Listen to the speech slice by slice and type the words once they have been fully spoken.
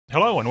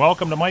Hello and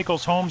welcome to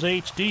Michael's Homes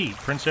HD,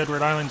 Prince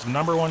Edward Island's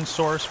 #1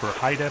 source for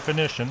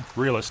high-definition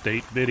real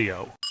estate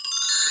video.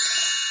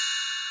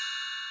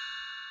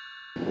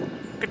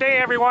 Good day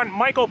everyone,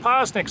 Michael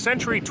Poczynek,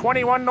 Century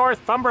 21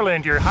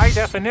 Northumberland, your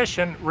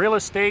high-definition real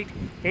estate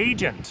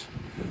agent.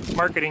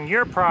 Marketing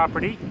your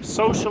property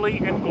socially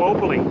and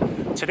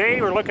globally. Today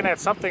we're looking at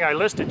something I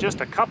listed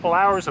just a couple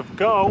hours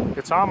ago.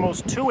 It's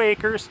almost 2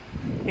 acres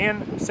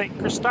in St.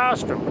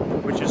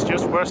 Chrysostome, which is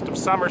just west of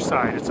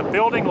Summerside. It's a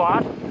building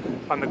lot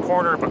on the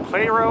corner of a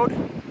clay road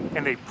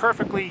and a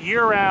perfectly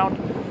year-round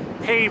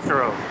paved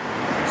road.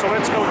 So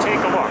let's go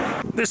take a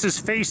look. This is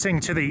facing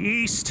to the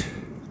east,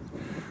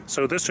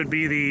 so this would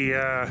be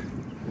the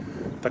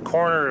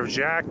corner of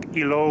Jacques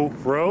Eloi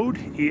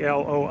Road,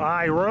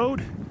 E-L-O-I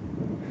Road.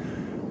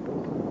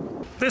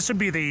 This would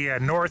be the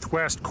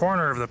northwest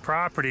corner of the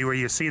property where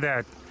you see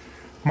that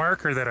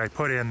marker that I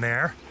put in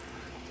there.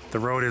 The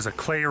road is a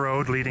clay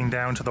road leading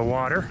down to the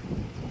water.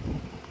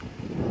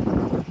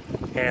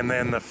 And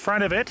then the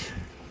front of it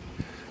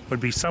would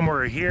be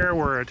somewhere here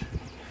where it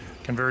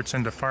converts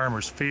into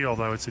farmer's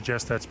field. I would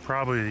suggest that's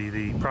probably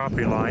the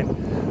property line.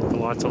 The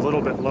lot's a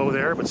little bit low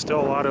there, but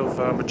still a lot of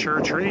mature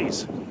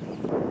trees.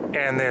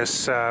 And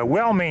this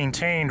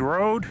well-maintained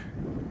road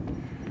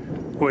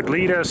would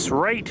lead us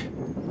right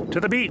to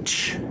the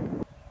beach.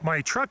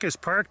 My truck is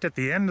parked at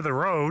the end of the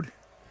road.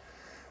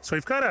 So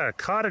we've got a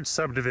cottage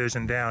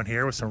subdivision down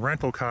here with some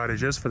rental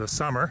cottages for the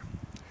summer.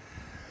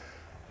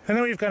 And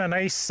then we've got a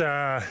nice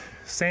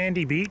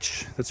sandy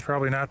beach that's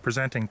probably not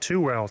presenting too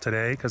well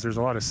today because there's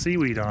a lot of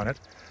seaweed on it.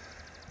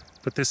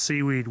 But this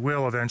seaweed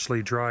will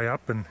eventually dry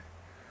up and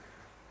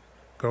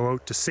go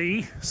out to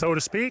sea, so to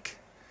speak.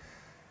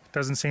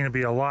 Doesn't seem to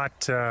be a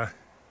lot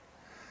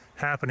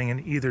happening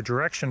in either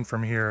direction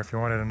from here if you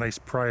wanted a nice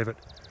private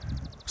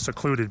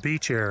secluded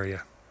beach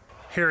area.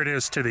 Here it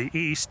is to the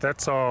east.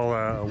 That's all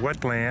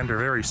wetland or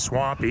very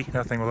swampy.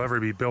 Nothing will ever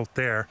be built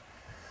there.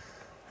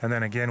 And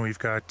then again we've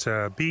got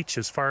beach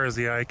as far as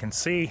the eye can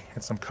see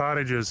and some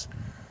cottages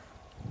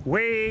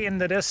way in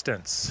the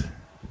distance.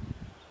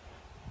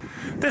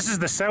 This is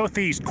the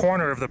southeast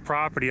corner of the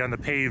property on the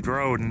paved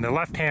road. In the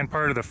left-hand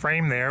part of the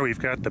frame there we've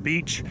got the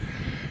beach.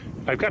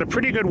 I've got a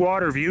pretty good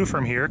water view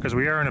from here because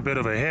we are in a bit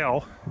of a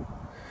hill.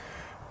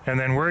 And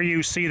then where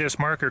you see this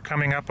marker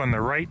coming up on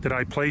the right that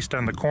I placed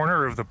on the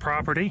corner of the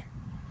property,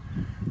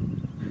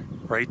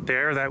 right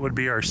there, that would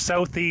be our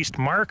southeast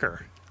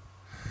marker.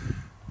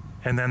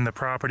 And then the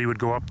property would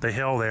go up the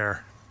hill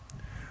there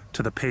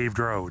to the paved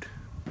road.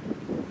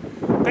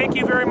 Thank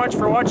you very much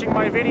for watching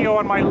my video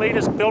on my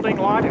latest building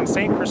lot in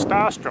St.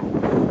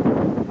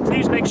 Chrysostome.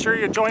 Please make sure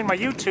you join my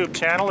YouTube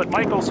channel at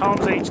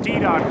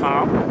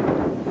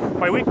michaelshomeshd.com,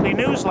 my weekly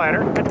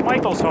newsletter at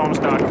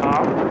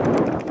michaelshomes.com,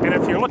 and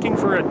if you're looking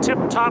for a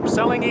tip-top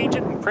selling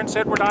agent in Prince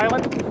Edward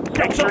Island,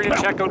 make sure you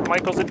check out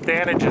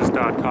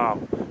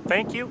michaelsadvantages.com.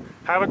 Thank you,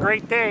 have a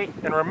great day,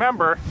 and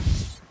remember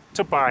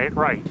to buy it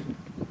right.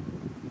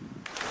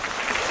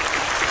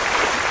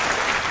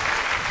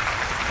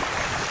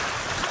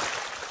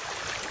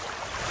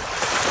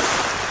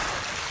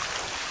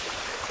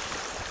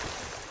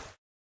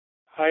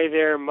 Hi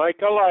there,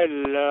 Michael. I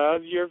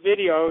love your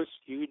videos.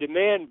 You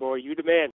demand, boy, you demand.